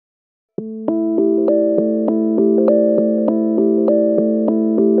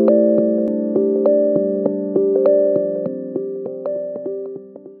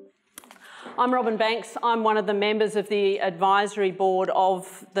I'm Robin Banks. I'm one of the members of the advisory board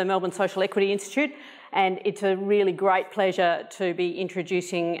of the Melbourne Social Equity Institute, and it's a really great pleasure to be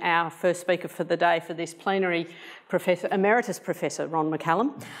introducing our first speaker for the day for this plenary, Emeritus Professor Ron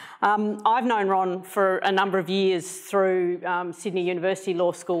McCallum. I've known Ron for a number of years through Sydney University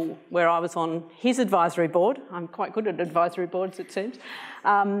Law School, where I was on his advisory board. I'm quite good at advisory boards, it seems.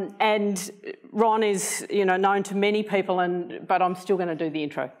 And Ron is, known to many people, but I'm still going to do the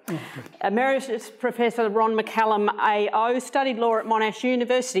intro. Emeritus Professor Ron McCallum, AO, studied law at Monash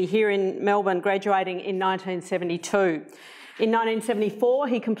University here in Melbourne, graduating in 1972. In 1974,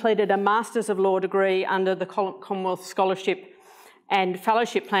 he completed a Masters of Law degree under the Commonwealth Scholarship and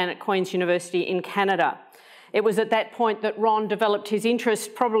Fellowship Plan at Queen's University in Canada. It was at that point that Ron developed his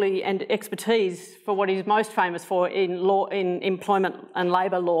interest, probably, and expertise for what he's most famous for in law, in employment and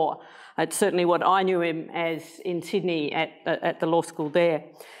labour law. It's certainly what I knew him as in Sydney at the law school there.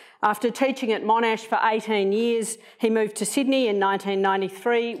 After teaching at Monash for 18 years, he moved to Sydney in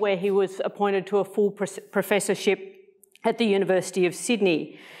 1993, where he was appointed to a full professorship at the University of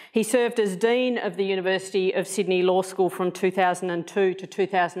Sydney. He served as Dean of the University of Sydney Law School from 2002 to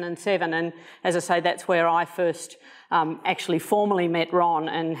 2007, and as I say, that's where I first actually formally met Ron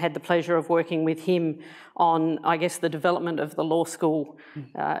and had the pleasure of working with him on, I guess, the development of the law school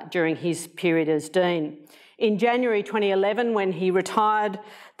during his period as Dean. In January 2011, when he retired,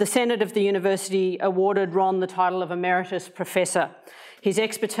 the Senate of the University awarded Ron the title of Emeritus Professor. His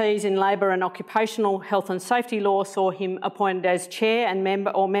expertise in labour and occupational health and safety law saw him appointed as chair and member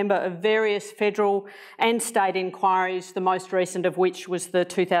of various federal and state inquiries, the most recent of which was the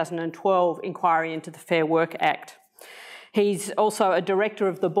 2012 inquiry into the Fair Work Act. He's also a director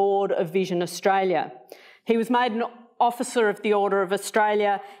of the board of Vision Australia. He was made an Officer of the Order of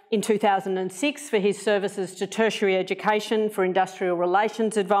Australia in 2006 for his services to tertiary education, for industrial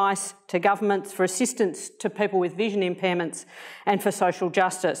relations advice, to governments, for assistance to people with vision impairments, and for social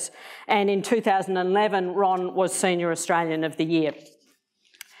justice. And in 2011, Ron was Senior Australian of the Year.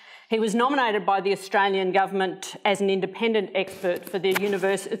 He was nominated by the Australian Government as an independent expert for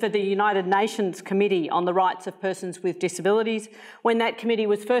the United Nations Committee on the Rights of Persons with Disabilities when that committee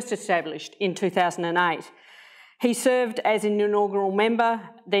was first established in 2008. He served as an inaugural member,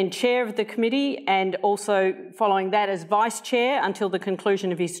 then chair of the committee, and also following that as vice chair until the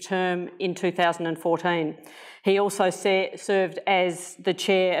conclusion of his term in 2014. He also served as the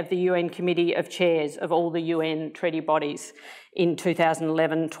chair of the UN Committee of Chairs of all the UN treaty bodies in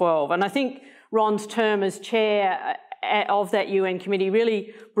 2011-12. And I think Ron's term as chair of that UN committee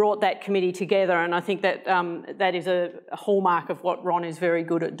really brought that committee together, and I think that that is a hallmark of what Ron is very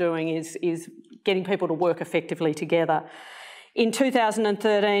good at doing, is getting people to work effectively together. In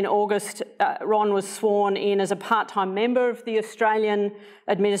 2013, August, Ron was sworn in as a part-time member of the Australian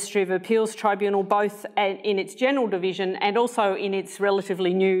Administrative Appeals Tribunal, both in its general division and also in its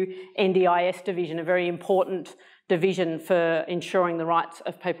relatively new NDIS division, a very important division for ensuring the rights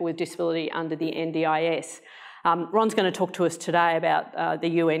of people with disability under the NDIS. Ron's going to talk to us today about the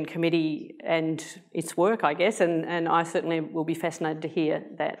UN committee and its work, I guess, and I certainly will be fascinated to hear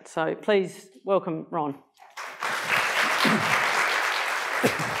that. So please welcome Ron.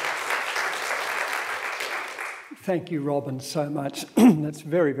 Thank you, Robin, so much. That's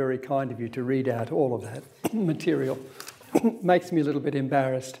very, very kind of you to read out all of that material. Makes me a little bit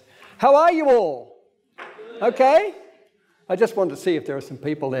embarrassed. How are you all? Okay? I just wanted to see if there are some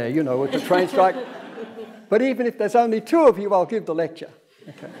people there, with the train strike. But even if there's only 2 of you, I'll give the lecture.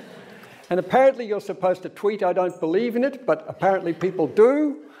 Okay. And apparently you're supposed to tweet, I don't believe in it, but apparently people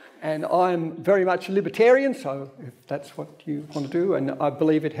do. And I'm very much a libertarian, so if that's what you want to do, and I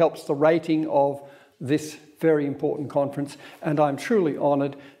believe it helps the rating of this very important conference. And I'm truly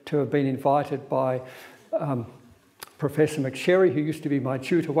honoured to have been invited by Professor McSherry, who used to be my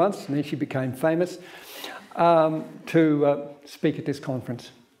tutor once, and then she became famous, to speak at this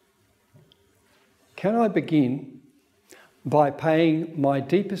conference. Can I begin by paying my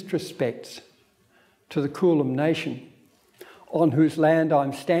deepest respects to the Kulin Nation, on whose land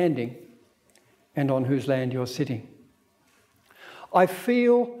I'm standing and on whose land you're sitting. I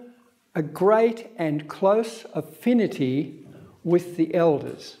feel a great and close affinity with the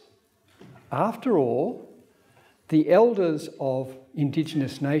elders. After all, the elders of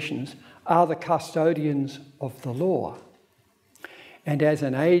Indigenous nations are the custodians of the law. And as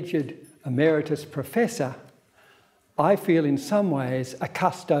an aged Emeritus Professor, I feel in some ways a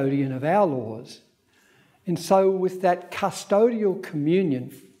custodian of our laws. And so with that custodial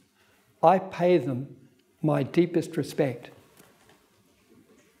communion I pay them my deepest respect.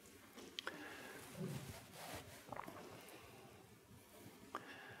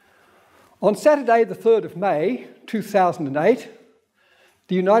 On Saturday, the 3rd of May, 2008,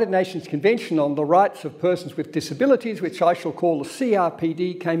 the United Nations Convention on the Rights of Persons with Disabilities, which I shall call the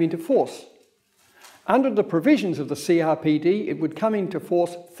CRPD, came into force. Under the provisions of the CRPD, it would come into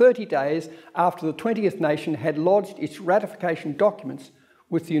force 30 days after the 20th nation had lodged its ratification documents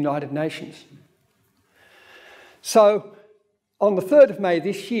with the United Nations. So, on the 3rd of May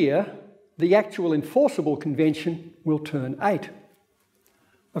this year, the actual enforceable convention will turn 8.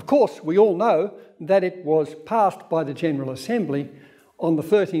 Of course, we all know that it was passed by the General Assembly on the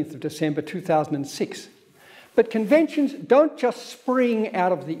 13th of December 2006. But conventions don't just spring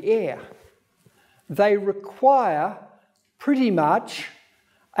out of the air. They require pretty much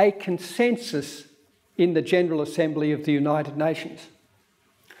a consensus in the General Assembly of the United Nations.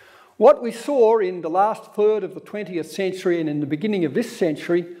 What we saw in the last third of the 20th century and in the beginning of this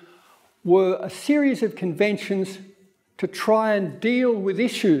century were a series of conventions to try and deal with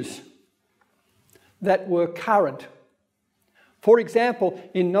issues that were current. For example,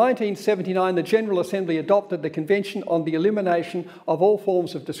 in 1979, the General Assembly adopted the Convention on the Elimination of All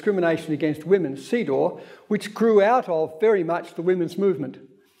Forms of Discrimination Against Women, CEDAW, which grew out of very much the women's movement.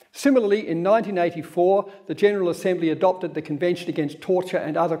 Similarly, in 1984, the General Assembly adopted the Convention Against Torture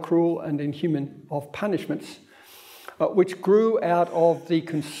and Other Cruel and Inhuman Punishments, which grew out of the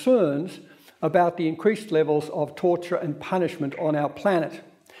concerns about the increased levels of torture and punishment on our planet.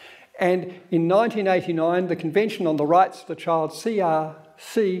 And in 1989, the Convention on the Rights of the Child,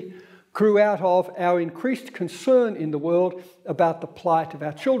 CRC, grew out of our increased concern in the world about the plight of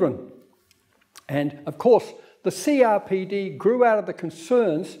our children. And of course, the CRPD grew out of the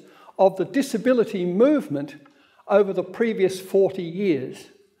concerns of the disability movement over the previous 40 years,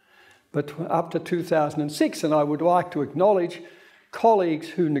 but up to 2006. And I would like to acknowledge colleagues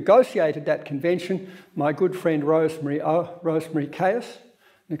who negotiated that convention, my good friend Rosemary Caius,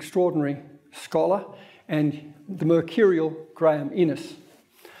 an extraordinary scholar, and the mercurial Graham Innes.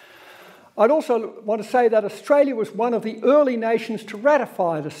 I'd also want to say that Australia was one of the early nations to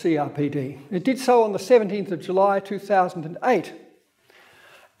ratify the CRPD. It did so on the 17th of July 2008.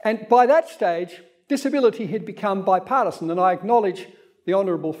 And by that stage, disability had become bipartisan, and I acknowledge the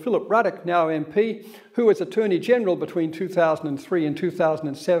Honourable Philip Ruddock, now MP, who was Attorney General between 2003 and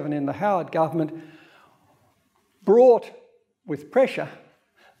 2007 in the Howard government, brought, with pressure,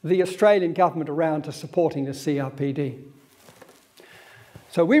 the Australian government around to supporting the CRPD.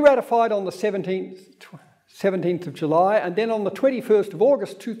 So we ratified on the 17th of July, and then on the 21st of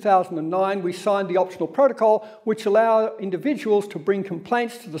August 2009, we signed the optional protocol, which allowed individuals to bring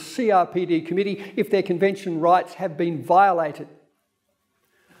complaints to the CRPD committee if their convention rights have been violated.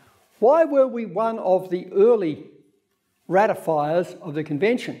 Why were we one of the early ratifiers of the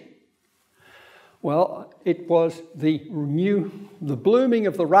convention? Well, it was the blooming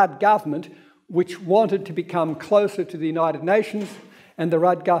of the Rudd government, which wanted to become closer to the United Nations, and the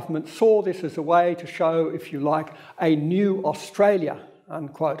Rudd government saw this as a way to show, if you like, a new Australia,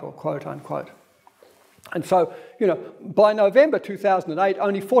 unquote, or quote unquote. And so, by November 2008,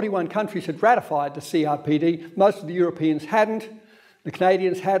 only 41 countries had ratified the CRPD. Most of the Europeans hadn't, the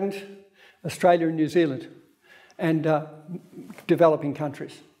Canadians hadn't, Australia and New Zealand, and developing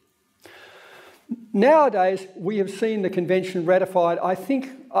countries. Nowadays, we have seen the convention ratified. I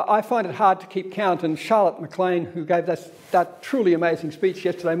find it hard to keep count, and Charlotte McLean, who gave that truly amazing speech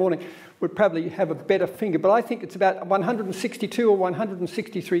yesterday morning, would probably have a better finger, but I think it's about 162 or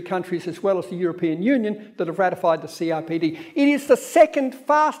 163 countries, as well as the European Union, that have ratified the CRPD. It is the second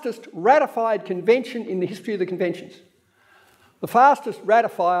fastest ratified convention in the history of the conventions. The fastest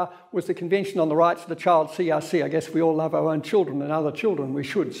ratifier was the Convention on the Rights of the Child, CRC. I guess we all love our own children and other children. We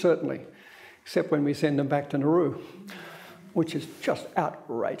should, certainly, except when we send them back to Nauru, which is just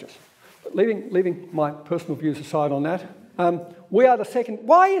outrageous. But leaving my personal views aside on that, we are the second.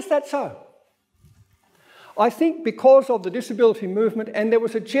 Why is that so? I think because of the disability movement, and there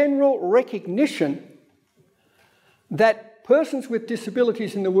was a general recognition that persons with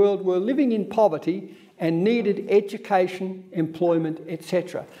disabilities in the world were living in poverty and needed education, employment,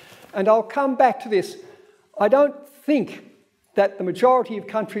 etc. And I'll come back to this. I don't think that the majority of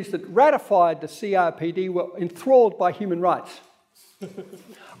countries that ratified the CRPD were enthralled by human rights.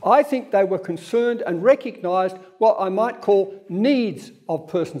 I think they were concerned and recognised what I might call needs of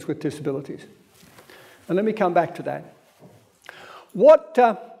persons with disabilities. And let me come back to that. What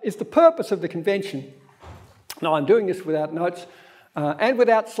is the purpose of the convention? Now, I'm doing this without notes and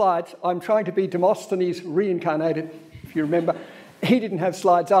without slides. I'm trying to be Demosthenes reincarnated, if you remember. He didn't have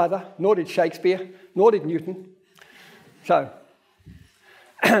slides either, nor did Shakespeare, nor did Newton. So,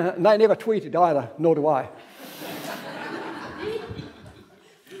 and they never tweeted either, nor do I.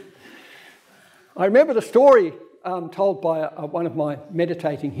 I remember the story told by one of my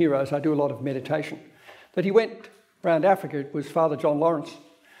meditating heroes. I do a lot of meditation. That he went around Africa. It was Father John Lawrence.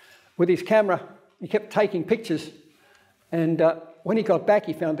 With his camera, he kept taking pictures. And when he got back,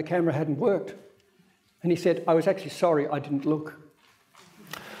 he found the camera hadn't worked. And he said, I was actually sorry I didn't look.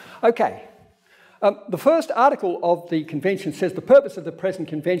 Okay. The first article of the convention says the purpose of the present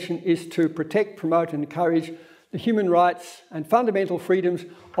convention is to protect, promote and encourage the human rights and fundamental freedoms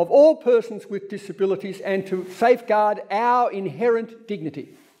of all persons with disabilities and to safeguard our inherent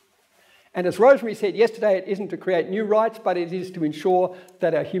dignity. And as Rosemary said yesterday, it isn't to create new rights, but it is to ensure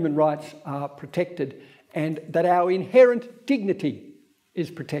that our human rights are protected and that our inherent dignity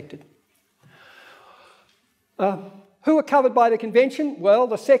is protected. Who are covered by the convention? Well,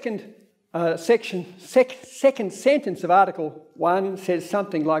 the second sentence of Article 1 says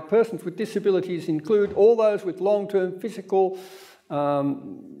something like persons with disabilities include all those with long-term physical,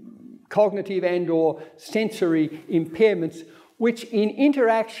 cognitive and or sensory impairments which in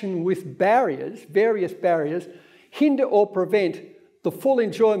interaction with barriers, various barriers, hinder or prevent the full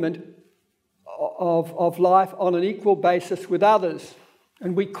enjoyment of life on an equal basis with others.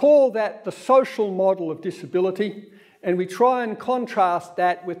 And we call that the social model of disability. And we try and contrast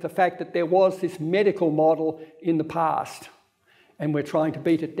that with the fact that there was this medical model in the past, and we're trying to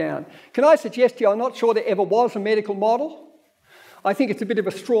beat it down. Can I suggest to you, I'm not sure there ever was a medical model. I think it's a bit of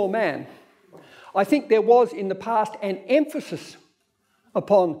a straw man. I think there was in the past an emphasis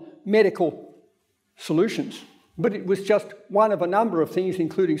upon medical solutions, but it was just one of a number of things,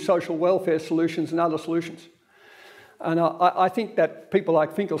 including social welfare solutions and other solutions. And I think that people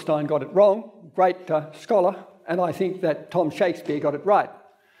like Finkelstein got it wrong, great scholar, and I think that Tom Shakespeare got it right.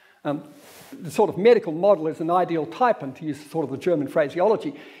 The sort of medical model is an ideal type, and to use sort of the German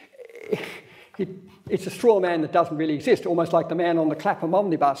phraseology, it's a straw man that doesn't really exist, almost like the man on the Clapham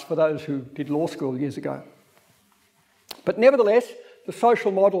omnibus for those who did law school years ago. But nevertheless, the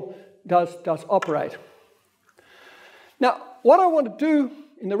social model does operate. Now, what I want to do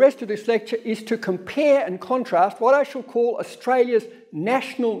in the rest of this lecture is to compare and contrast what I shall call Australia's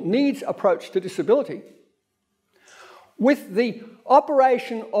national needs approach to disability with the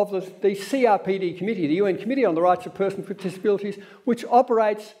operation of the CRPD committee, the UN Committee on the Rights of Persons with Disabilities, which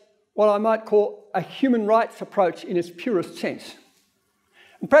operates what I might call a human rights approach in its purest sense.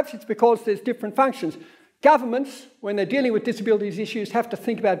 And perhaps it's because there's different functions. Governments, when they're dealing with disabilities issues, have to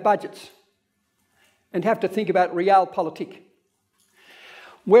think about budgets and have to think about realpolitik.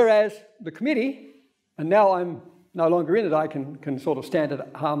 Whereas the committee, and now I'm no longer in it, I can sort of stand at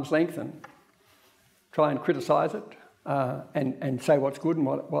arm's length and try and criticise it. And say what's good and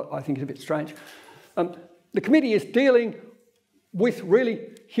what I think is a bit strange. The committee is dealing with really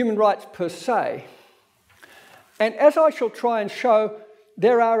human rights per se. And as I shall try and show,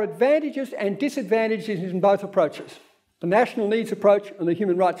 there are advantages and disadvantages in both approaches, the national needs approach and the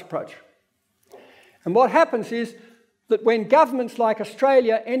human rights approach. And what happens is that when governments like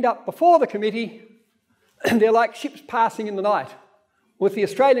Australia end up before the committee, they're like ships passing in the night, with the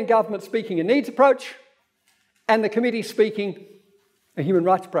Australian government speaking a needs approach and the committee speaking a human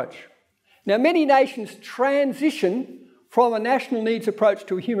rights approach. Now, many nations transition from a national needs approach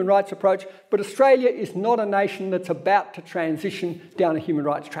to a human rights approach, but Australia is not a nation that's about to transition down a human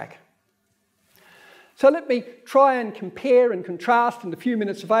rights track. So let me try and compare and contrast in the few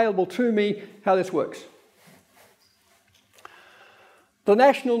minutes available to me how this works. The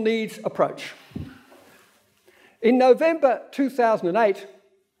national needs approach. In November 2008,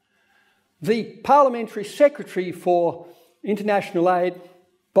 the Parliamentary Secretary for International Aid,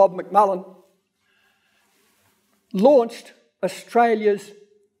 Bob McCallum, launched Australia's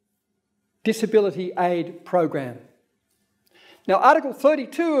Disability Aid Program. Now, Article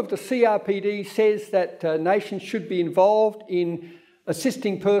 32 of the CRPD says that nations should be involved in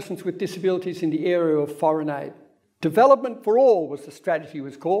assisting persons with disabilities in the area of foreign aid. Development for All was the strategy it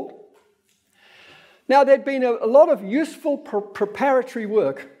was called. Now, there'd been a lot of useful preparatory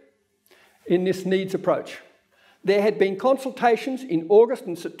work in this needs approach. There had been consultations in August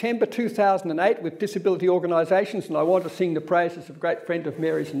and September 2008 with disability organisations, and I want to sing the praises of a great friend of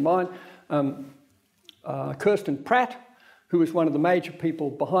Mary's and mine, Kirsten Pratt, who was one of the major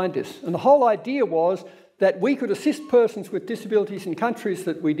people behind this. And the whole idea was that we could assist persons with disabilities in countries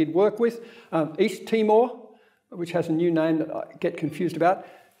that we did work with, East Timor, which has a new name that I get confused about,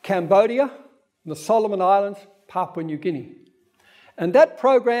 Cambodia, the Solomon Islands, Papua New Guinea. And that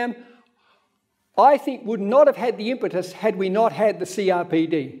program I think would not have had the impetus had we not had the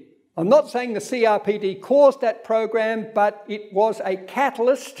CRPD. I'm not saying the CRPD caused that program, but it was a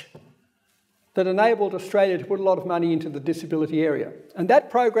catalyst that enabled Australia to put a lot of money into the disability area. And that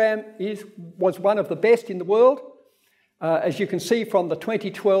program was one of the best in the world, as you can see from the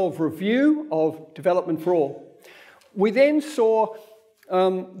 2012 review of Development for All. We then saw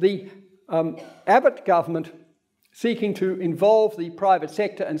the Abbott government seeking to involve the private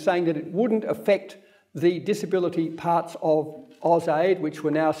sector and saying that it wouldn't affect the disability parts of AusAid, which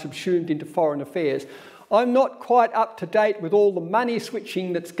were now subsumed into foreign affairs. I'm not quite up to date with all the money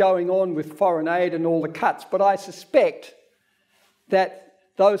switching that's going on with foreign aid and all the cuts, but I suspect that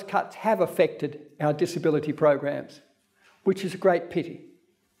those cuts have affected our disability programs, which is a great pity.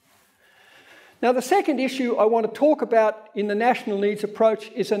 Now, the second issue I want to talk about in the national needs approach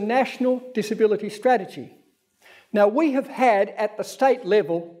is a national disability strategy. Now, we have had at the state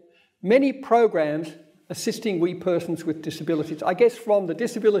level many programs assisting we persons with disabilities. I guess from the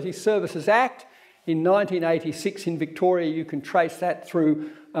Disability Services Act in 1986 in Victoria, you can trace that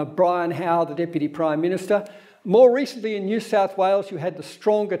through Brian Howe, the Deputy Prime Minister. More recently in New South Wales, you had the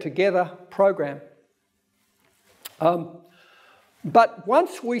Stronger Together program. But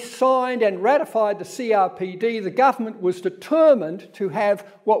once we signed and ratified the CRPD, the government was determined to have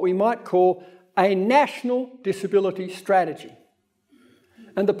what we might call a national disability strategy.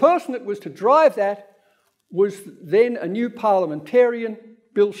 And the person that was to drive that was then a new parliamentarian,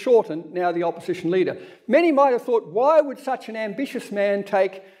 Bill Shorten, now the opposition leader. Many might have thought, why would such an ambitious man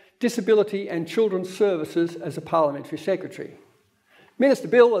take disability and children's services as a parliamentary secretary? Minister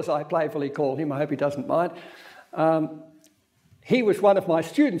Bill, as I playfully call him, I hope he doesn't mind, he was one of my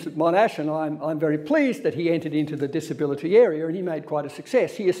students at Monash, and I'm very pleased that he entered into the disability area, and he made quite a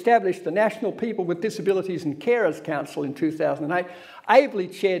success. He established the National People with Disabilities and Carers Council in 2008, ably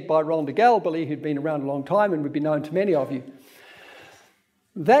chaired by Rhonda Galbally, who'd been around a long time and would be known to many of you.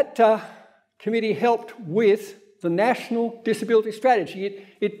 That committee helped with the National Disability Strategy.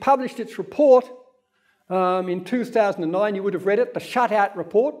 It published its report in 2009. You would have read it, the Shutout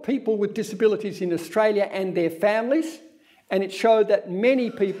Report, People with Disabilities in Australia and Their Families. And it showed that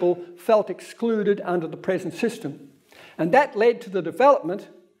many people felt excluded under the present system. And that led to the development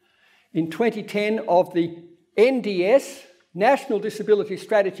in 2010 of the NDS, National Disability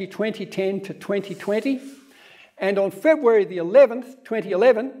Strategy 2010 to 2020. And on February the 11th,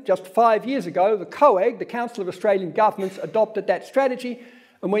 2011, just 5 years ago, the COAG, the Council of Australian Governments, adopted that strategy.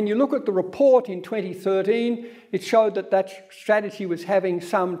 And when you look at the report in 2013, it showed that that strategy was having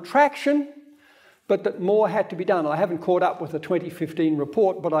some traction, but that more had to be done. I haven't caught up with the 2015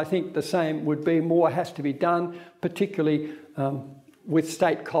 report, but I think the same would be more has to be done, particularly with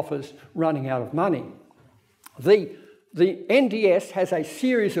state coffers running out of money. The NDS has a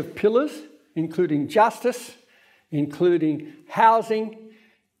series of pillars, including justice, including housing,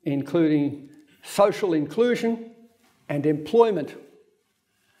 including social inclusion and employment.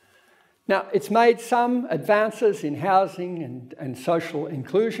 Now, it's made some advances in housing and social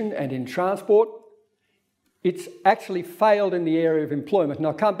inclusion and in transport. It's actually failed in the area of employment. And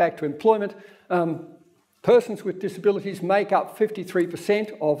I'll come back to employment. Persons with disabilities make up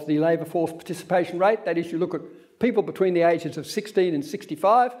 53% of the labour force participation rate. That is, you look at people between the ages of 16 and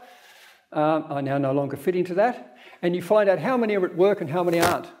 65. I now no longer fit into that. And you find out how many are at work and how many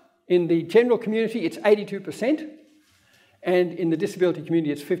aren't. In the general community, it's 82%. And in the disability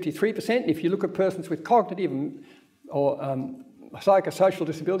community, it's 53%. And if you look at persons with cognitive or psychosocial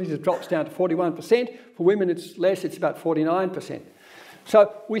disabilities, it drops down to 41%. For women, it's less, it's about 49%.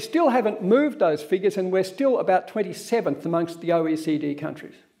 So we still haven't moved those figures, and we're still about 27th amongst the OECD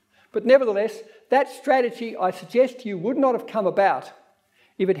countries. But nevertheless, that strategy, I suggest to you, would not have come about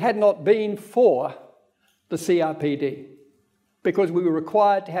if it had not been for the CRPD, because we were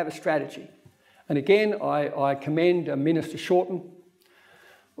required to have a strategy. And again, I commend Minister Shorten,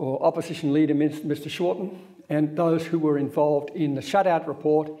 or Opposition Leader Mr. Shorten, and those who were involved in the Shutout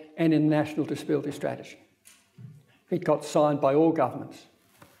Report and in the National Disability Strategy. It got signed by all governments.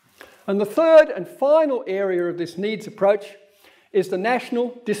 And the third and final area of this needs approach is the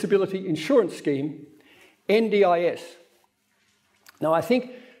National Disability Insurance Scheme, NDIS. Now, I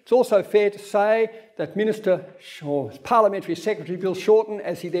think it's also fair to say that Parliamentary Secretary Bill Shorten,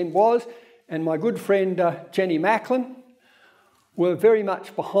 as he then was, and my good friend Jenny McCallum were very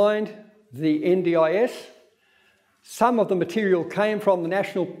much behind the NDIS. Some of the material came from the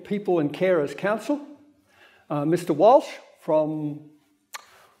National People and Carers Council. Mr. Walsh from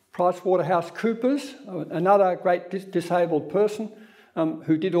PricewaterhouseCoopers, another great disabled person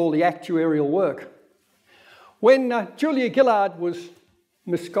who did all the actuarial work. When Julia Gillard was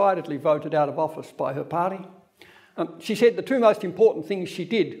misguidedly voted out of office by her party. She said the two most important things she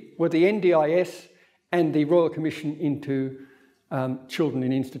did were the NDIS and the Royal Commission into children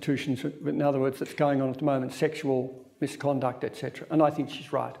in institutions. In other words, that's going on at the moment, sexual misconduct, etc. And I think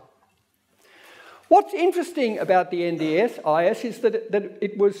she's right. What's interesting about the NDIS is that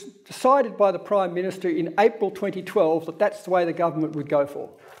it was decided by the Prime Minister in April 2012 that that's the way the government would go for.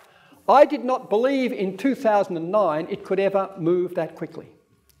 I did not believe in 2009 it could ever move that quickly.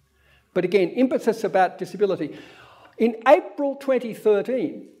 But again, impetus about disability. In April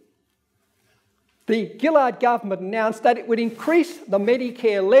 2013, the Gillard government announced that it would increase the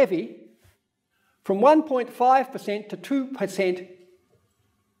Medicare levy from 1.5% to 2%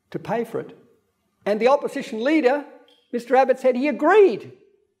 to pay for it. And the opposition leader, Mr. Abbott, said he agreed.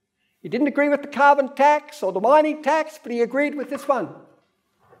 He didn't agree with the carbon tax or the mining tax, but he agreed with this one.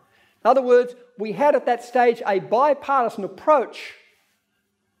 In other words, we had at that stage a bipartisan approach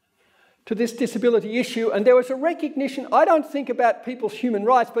to this disability issue, and there was a recognition, I don't think about people's human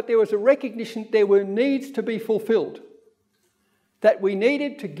rights, but there was a recognition there were needs to be fulfilled, that we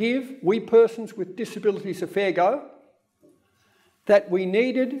needed to give we persons with disabilities a fair go, that we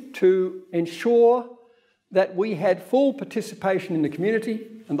needed to ensure that we had full participation in the community,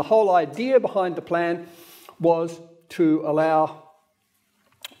 and the whole idea behind the plan was to allow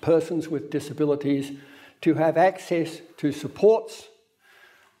persons with disabilities to have access to supports,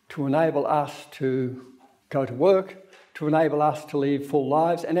 to enable us to go to work, to enable us to lead full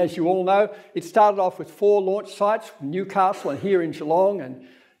lives. And as you all know, it started off with 4 launch sites, Newcastle and here in Geelong and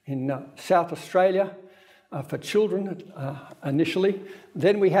in South Australia for children initially.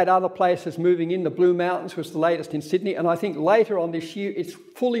 Then we had other places moving in. The Blue Mountains was the latest in Sydney. And I think later on this year, it's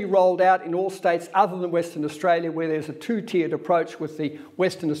fully rolled out in all states other than Western Australia, where there's a 2-tiered approach with the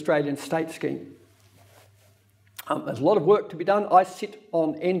Western Australian state scheme. There's a lot of work to be done. I sit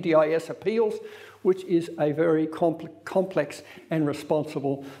on NDIS appeals, which is a very complex and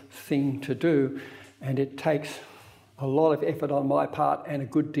responsible thing to do. And it takes a lot of effort on my part and a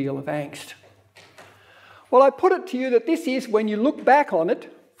good deal of angst. Well, I put it to you that this is, when you look back on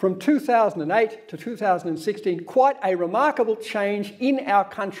it, from 2008 to 2016, quite a remarkable change in our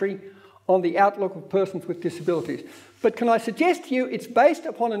country on the outlook of persons with disabilities. But can I suggest to you it's based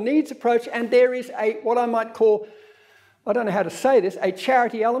upon a needs approach, and there is a, what I might call, I don't know how to say this, a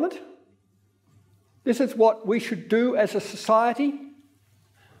charity element. This is what we should do as a society.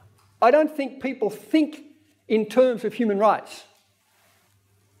 I don't think people think in terms of human rights.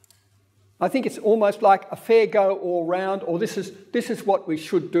 I think it's almost like a fair go all round, or this is what we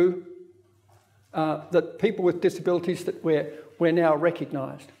should do, that people with disabilities, that we're now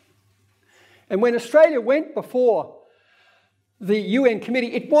recognised. And when Australia went before the UN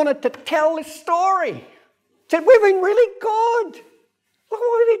committee, it wanted to tell this story. It said, we've been really good. Look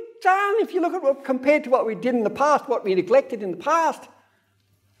what we've done. If you look at what, compared to what we did in the past, what we neglected in the past.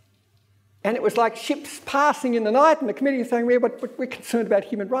 And it was like ships passing in the night, and the committee is saying, but we're concerned about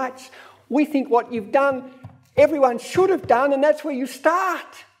human rights. We think what you've done, everyone should have done, and that's where you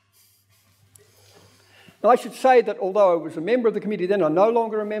start. Now, I should say that although I was a member of the committee then, I'm no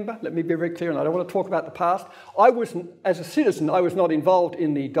longer a member. Let me be very clear, and I don't want to talk about the past. As a citizen, I was not involved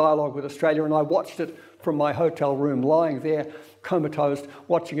in the dialogue with Australia, and I watched it from my hotel room, lying there, comatose,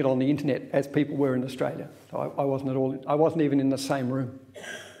 watching it on the internet, as people were in Australia. So I wasn't even in the same room.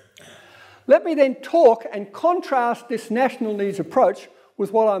 Let me then talk and contrast this national needs approach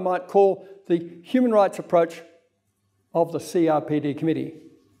with what I might call the human rights approach of the CRPD committee.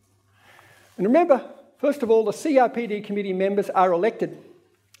 And remember, first of all, the CRPD committee members are elected,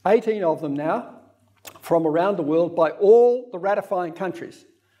 18 of them now, from around the world by all the ratifying countries.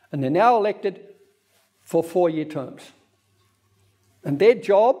 And they're now elected for 4-year terms. And their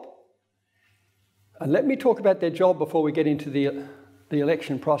job, and let me talk about their job before we get into the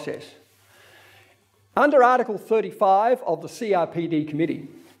election process. Under Article 35 of the CRPD committee,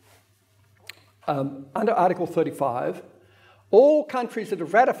 under Article 35, all countries that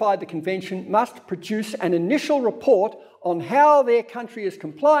have ratified the convention must produce an initial report on how their country is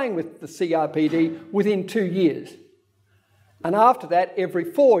complying with the CRPD within 2 years. And after that, every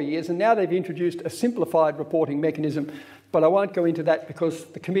 4 years, and now they've introduced a simplified reporting mechanism, but I won't go into that because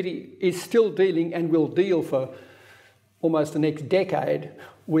the committee is still dealing and will deal for almost the next decade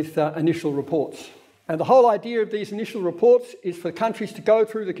with initial reports. And the whole idea of these initial reports is for countries to go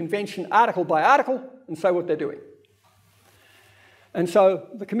through the convention article by article and say what they're doing. And so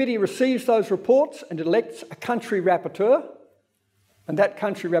the committee receives those reports and elects a country rapporteur, and that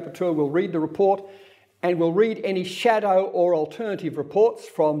country rapporteur will read the report and will read any shadow or alternative reports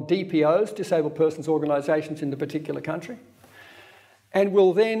from DPOs, disabled persons organisations in the particular country. and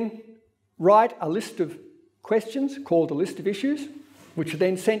will then write a list of questions called a list of issues, which are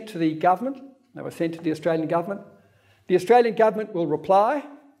then sent to the government. They were sent to the Australian government. The Australian government will reply,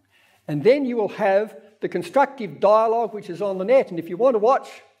 and then you will have the constructive dialogue which is on the net. And if you want to watch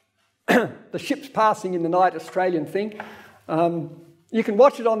the ships passing in the night Australian thing, you can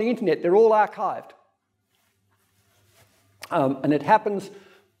watch it on the internet. They're all archived. And it happens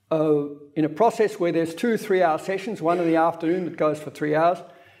in a process where there's 2 3-hour sessions, one in the afternoon that goes for 3 hours,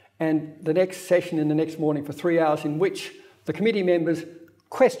 and the next session in the next morning for 3 hours, in which the committee members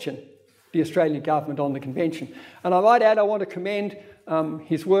question the Australian government on the convention. And I might add, I want to commend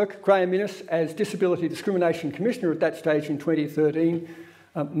his work. Graham Innes, as Disability Discrimination Commissioner at that stage in 2013,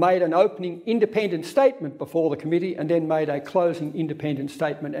 made an opening independent statement before the committee and then made a closing independent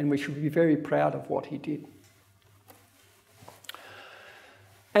statement, and we should be very proud of what he did.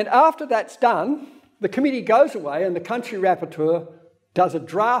 And after that's done, the committee goes away and the country rapporteur does a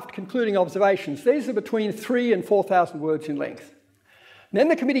draft concluding observations. These are between 3,000 and 4,000 words in length. And then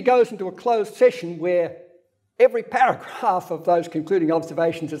the committee goes into a closed session where every paragraph of those concluding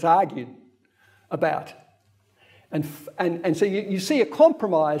observations is argued about. And so you see a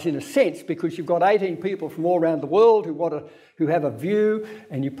compromise in a sense, because you've got 18 people from all around the world who have a view,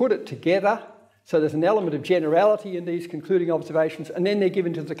 and you put it together. So there's an element of generality in these concluding observations, and then they're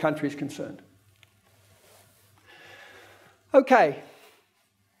given to the countries concerned. Okay,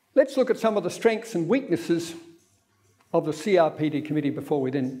 let's look at some of the strengths and weaknesses of the CRPD committee before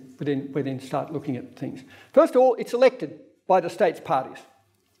we then start looking at things. First of all, it's elected by the states' parties.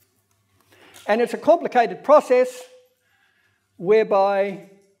 And it's a complicated process whereby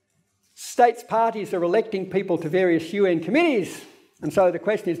states' parties are electing people to various UN committees. And so the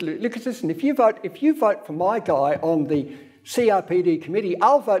question is, look at this, and if you vote for my guy on the CRPD committee,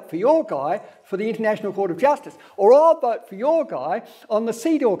 I'll vote for your guy for the International Court of Justice, or I'll vote for your guy on the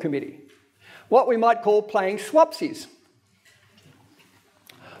CEDAW committee. What we might call playing swapsies.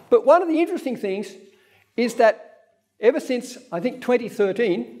 But one of the interesting things is that ever since, I think,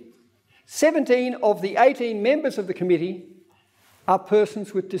 2013, 17 of the 18 members of the committee are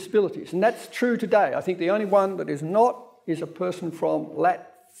persons with disabilities. And that's true today. I think the only one that is not is a person from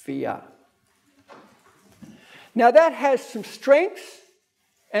Latvia. Now that has some strengths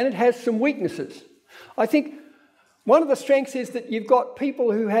and it has some weaknesses. I think one of the strengths is that you've got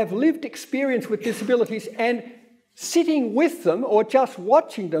people who have lived experience with disabilities, and sitting with them or just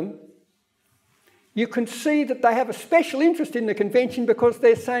watching them, you can see that they have a special interest in the convention because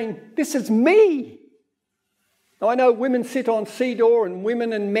they're saying, this is me. Now, I know women sit on CEDAW and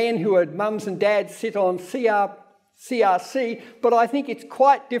women and men who are mums and dads sit on CRC, but I think it's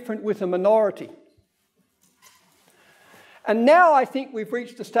quite different with a minority. And now I think we've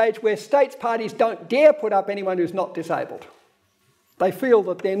reached a stage where states parties don't dare put up anyone who's not disabled. They feel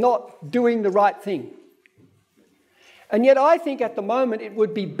that they're not doing the right thing. And yet I think at the moment it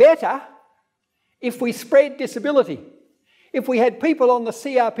would be better if we spread disability. If we had people on the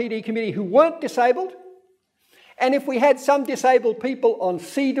CRPD committee who weren't disabled, and if we had some disabled people on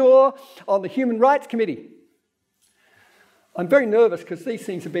CEDAW, on the Human Rights Committee. I'm very nervous because these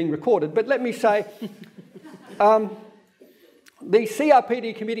things are being recorded, but let me say, the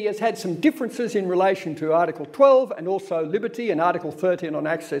CRPD committee has had some differences in relation to Article 12 and also liberty, and Article 13 on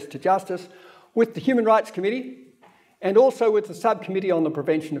access to justice, with the Human Rights Committee and also with the subcommittee on the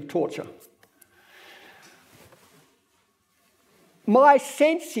prevention of torture. My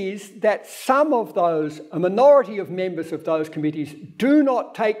sense is that some of those, a minority of members of those committees, do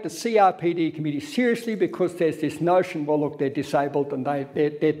not take the CRPD committee seriously because there's this notion, well, look, they're disabled and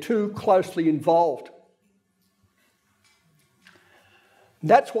they're too closely involved.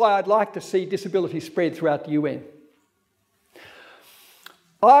 That's why I'd like to see disability spread throughout the UN.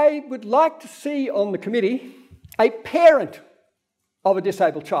 I would like to see on the committee a parent of a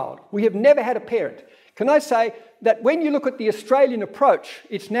disabled child. We have never had a parent. Can I say that when you look at the Australian approach,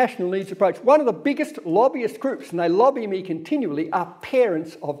 its national needs approach, one of the biggest lobbyist groups, and they lobby me continually, are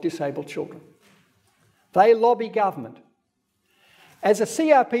parents of disabled children. They lobby government. As a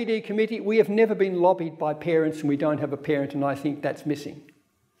CRPD committee, we have never been lobbied by parents, and we don't have a parent, and I think that's missing.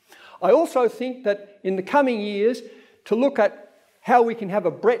 I also think that in the coming years, to look at how we can have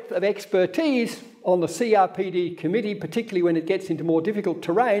a breadth of expertise on the CRPD committee, particularly when it gets into more difficult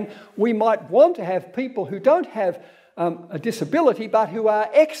terrain, we might want to have people who don't have a disability but who are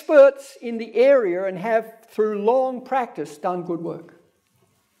experts in the area and have, through long practice, done good work.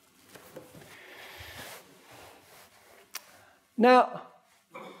 Now,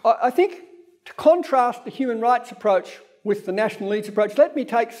 I think to contrast the human rights approach with the national needs approach, let me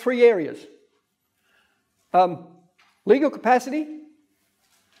take three areas. Legal capacity,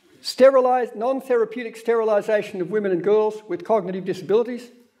 non-therapeutic sterilisation of women and girls with cognitive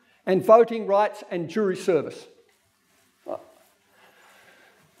disabilities, and voting rights and jury service.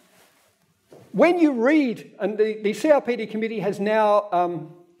 When you read, and the CRPD committee has now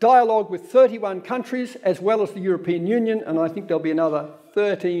dialogue with 31 countries as well as the European Union, and I think there'll be another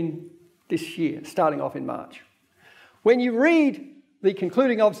 13 this year, starting off in March. When you read the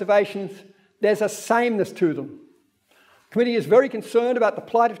concluding observations, there's a sameness to them. The committee is very concerned about the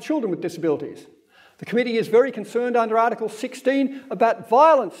plight of children with disabilities. The committee is very concerned under Article 16 about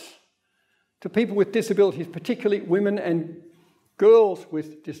violence to people with disabilities, particularly women and girls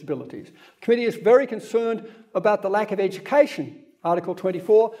with disabilities. The committee is very concerned about the lack of education, Article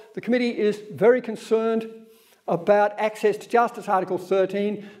 24. The committee is very concerned about access to justice, Article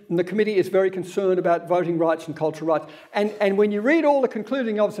 13, and the committee is very concerned about voting rights and cultural rights. And when you read all the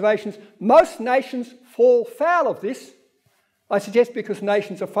concluding observations, most nations fall foul of this, I suggest because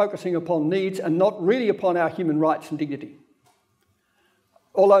nations are focusing upon needs and not really upon our human rights and dignity.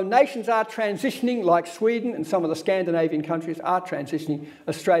 Although nations are transitioning, like Sweden and some of the Scandinavian countries are transitioning,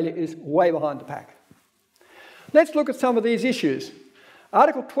 Australia is way behind the pack. Let's look at some of these issues.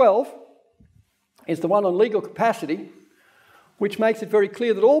 Article 12 is the one on legal capacity, which makes it very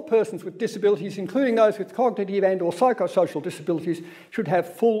clear that all persons with disabilities, including those with cognitive and or psychosocial disabilities, should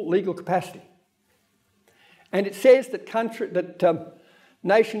have full legal capacity. And it says that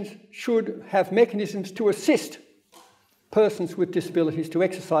nations should have mechanisms to assist persons with disabilities to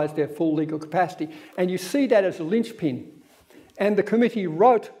exercise their full legal capacity. And you see that as a linchpin. And the committee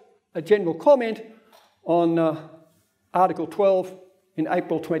wrote a general comment on Article 12 in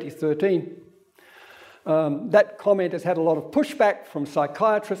April 2013. That comment has had a lot of pushback from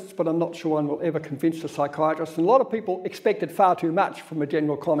psychiatrists, but I'm not sure one will ever convince a psychiatrist. And a lot of people expected far too much from a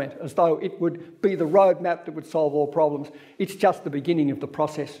general comment, as though it would be the roadmap that would solve all problems. It's just the beginning of the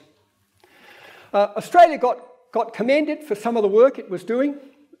process. Australia got commended for some of the work it was doing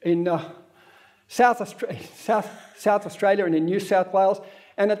in South Australia and in New South Wales.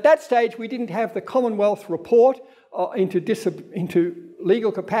 And at that stage, we didn't have the Commonwealth report into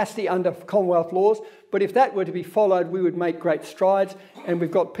legal capacity under Commonwealth laws. But if that were to be followed, we would make great strides. And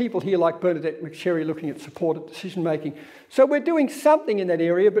we've got people here like Bernadette McSherry looking at supported decision-making. So we're doing something in that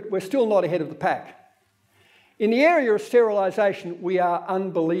area, but we're still not ahead of the pack. In the area of sterilisation, we are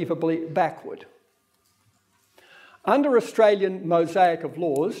unbelievably backward. Under Australian mosaic of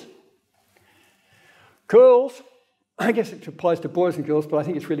laws, girls, I guess it applies to boys and girls, but I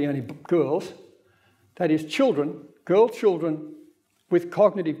think it's really only girls, that is children, girl children with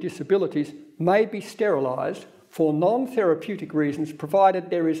cognitive disabilities may be sterilised for non-therapeutic reasons, provided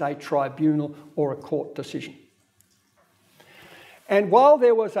there is a tribunal or a court decision. And while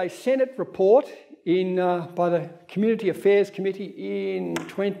there was a Senate report by the Community Affairs Committee in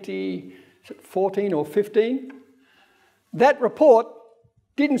 2014 or 15, that report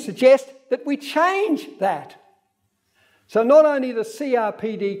didn't suggest that we change that. So not only the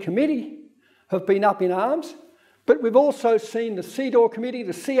CRPD committee have been up in arms, but we've also seen the CDAW committee,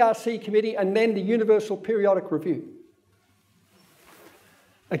 the CRC committee, and then the Universal Periodic Review.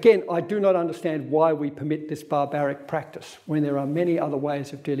 Again, I do not understand why we permit this barbaric practice when there are many other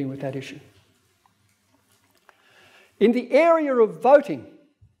ways of dealing with that issue. In the area of voting,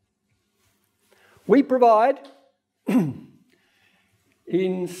 we provide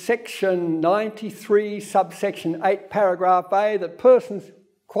in section 93, subsection 8, paragraph A, that persons,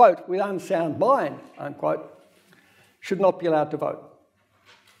 quote, with unsound mind, unquote, should not be allowed to vote.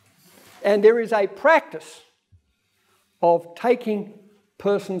 And there is a practice of taking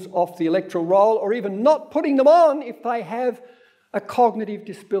persons off the electoral roll or even not putting them on if they have a cognitive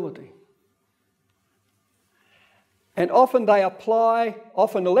disability. And often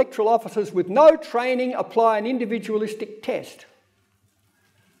electoral officers with no training apply an individualistic test.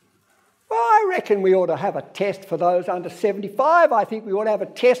 Well, I reckon we ought to have a test for those under 75. I think we ought to have a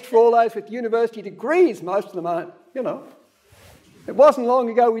test for all those with university degrees. Most of them aren't, you know. It wasn't long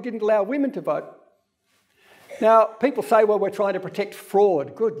ago we didn't allow women to vote. Now, people say, well, we're trying to protect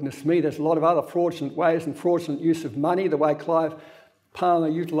fraud. Goodness me, there's a lot of other fraudulent ways and fraudulent use of money, the way Clive Palmer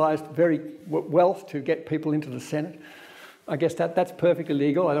utilised very wealth to get people into the Senate. I guess that's perfectly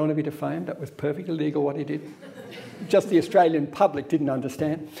legal. I don't want to be defamed. That was perfectly legal what he did. Just the Australian public didn't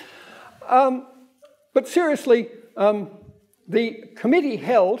understand. But seriously, the committee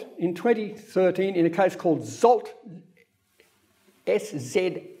held in 2013 in a case called Zolt,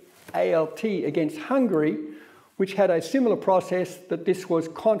 SZALT against Hungary, which had a similar process, that this was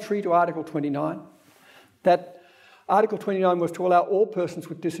contrary to Article 29, that Article 29 was to allow all persons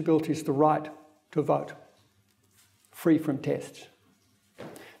with disabilities the right to vote, free from tests.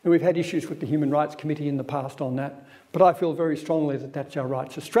 And we've had issues with the Human Rights Committee in the past on that. But I feel very strongly that that's our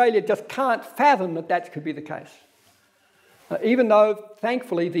rights. Australia just can't fathom that that could be the case. Even though,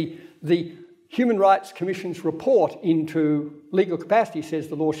 thankfully, the Human Rights Commission's report into legal capacity says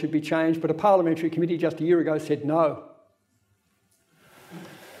the law should be changed, but a parliamentary committee just a year ago said no.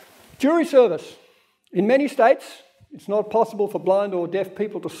 Jury service. In many states, it's not possible for blind or deaf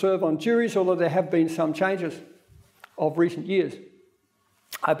people to serve on juries, although there have been some changes of recent years.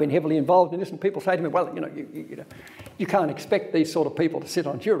 I've been heavily involved in this, and people say to me, well, you can't expect these sort of people to sit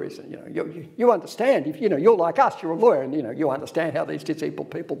on juries. And, you understand, if you're like us, you're a lawyer, and you understand how these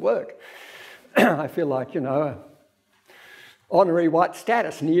disabled people work. I feel like, honorary white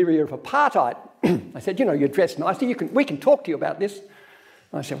status in the area of apartheid. I said, you dress nicely, we can talk to you about this.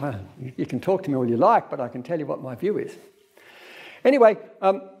 I said, well, you can talk to me all you like, but I can tell you what my view is. Anyway,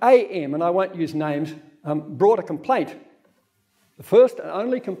 AM, and I won't use names, brought a complaint, the first and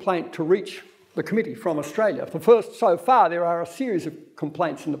only complaint to reach the committee from Australia. The first so far, there are a series of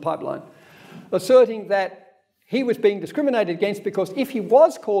complaints in the pipeline, asserting that he was being discriminated against because if he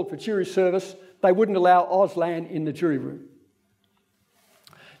was called for jury service, they wouldn't allow Auslan in the jury room.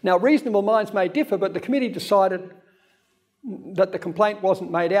 Now, reasonable minds may differ, but the committee decided that the complaint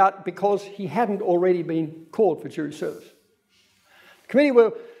wasn't made out because he hadn't already been called for jury service. The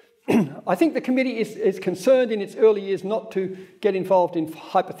committee I think the committee is concerned in its early years not to get involved in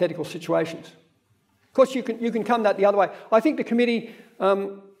hypothetical situations. Of course, you can come that the other way. I think the committee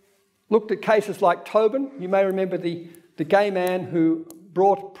looked at cases like Tobin. You may remember the gay man who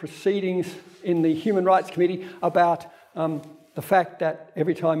brought proceedings in the Human Rights Committee about the fact that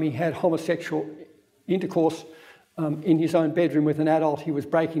every time he had homosexual intercourse in his own bedroom with an adult, he was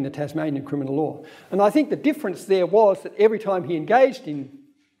breaking the Tasmanian criminal law. And I think the difference there was that every time he engaged in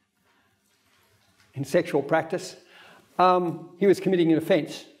sexual practice, he was committing an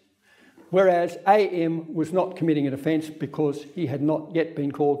offence, whereas AM was not committing an offence because he had not yet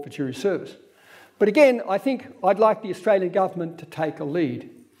been called for jury service. But again, I think I'd like the Australian government to take a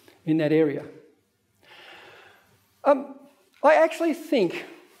lead in that area. I actually think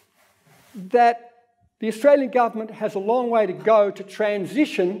that the Australian government has a long way to go to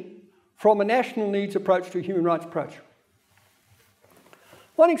transition from a national needs approach to a human rights approach.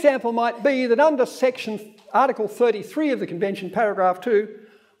 One example might be that under Article 33 of the Convention, paragraph 2,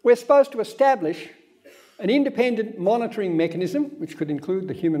 we're supposed to establish an independent monitoring mechanism, which could include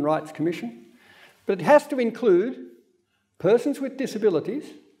the Human Rights Commission, but it has to include persons with disabilities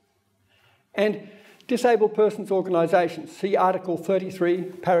and disabled persons organisations. See Article 33,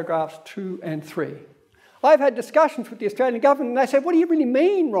 paragraphs 2 and 3. I've had discussions with the Australian government and they said, what do you really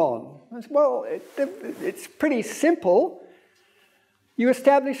mean, Ron? I said, well, it's pretty simple. You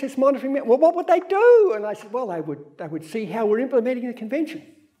establish this monitoring mechanism. Well, what would they do? And I said, well, they would see how we're implementing the convention.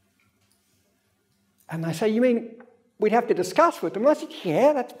 And they say, you mean we'd have to discuss with them? And I said,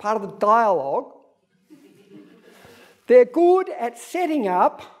 yeah, that's part of the dialogue. They're good at setting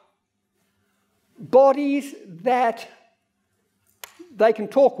up bodies that they can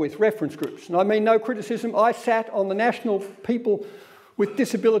talk with, reference groups. And I mean no criticism. I sat on the National People with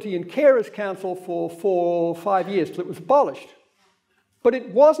Disability and Carers Council for 4 or 5 years till it was abolished. But it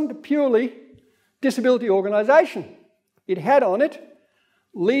wasn't a purely disability organisation. It had on it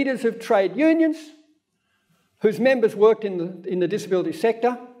leaders of trade unions whose members worked in the disability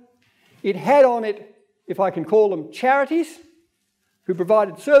sector. It had on it, if I can call them, charities who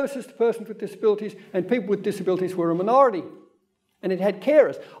provided services to persons with disabilities, and people with disabilities were a minority. And it had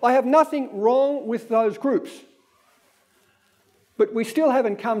carers. I have nothing wrong with those groups. But we still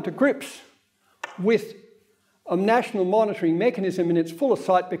haven't come to grips with a national monitoring mechanism in its fullest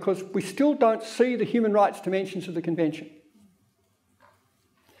sight because we still don't see the human rights dimensions of the convention.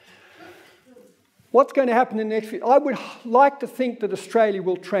 What's going to happen in the next few... I would like to think that Australia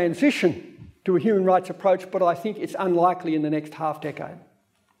will transition to a human rights approach, but I think it's unlikely in the next half-decade.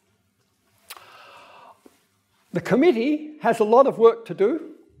 The committee has a lot of work to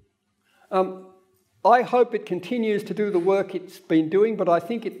do. I hope it continues to do the work it's been doing, but I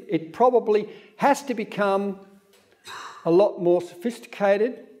think it probably has to become a lot more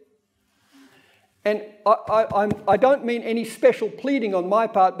sophisticated. And I don't mean any special pleading on my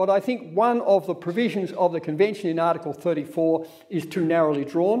part, but I think one of the provisions of the Convention in Article 34 is too narrowly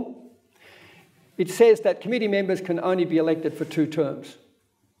drawn. It says that committee members can only be elected for 2 terms.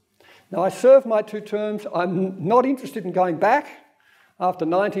 Now, I served my 2 terms. I'm not interested in going back after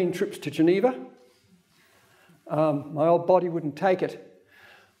 19 trips to Geneva. My old body wouldn't take it.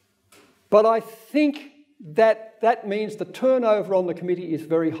 But I think that means the turnover on the committee is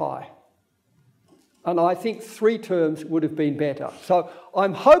very high. And I think 3 terms would have been better. So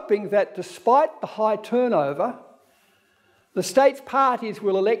I'm hoping that despite the high turnover, the state's parties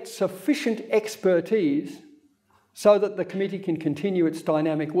will elect sufficient expertise so that the committee can continue its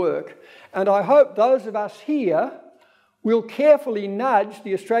dynamic work. And I hope those of us here will carefully nudge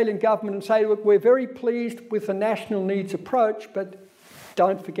the Australian government and say, look, we're very pleased with the national needs approach, but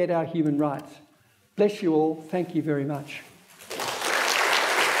don't forget our human rights. Bless you all. Thank you very much.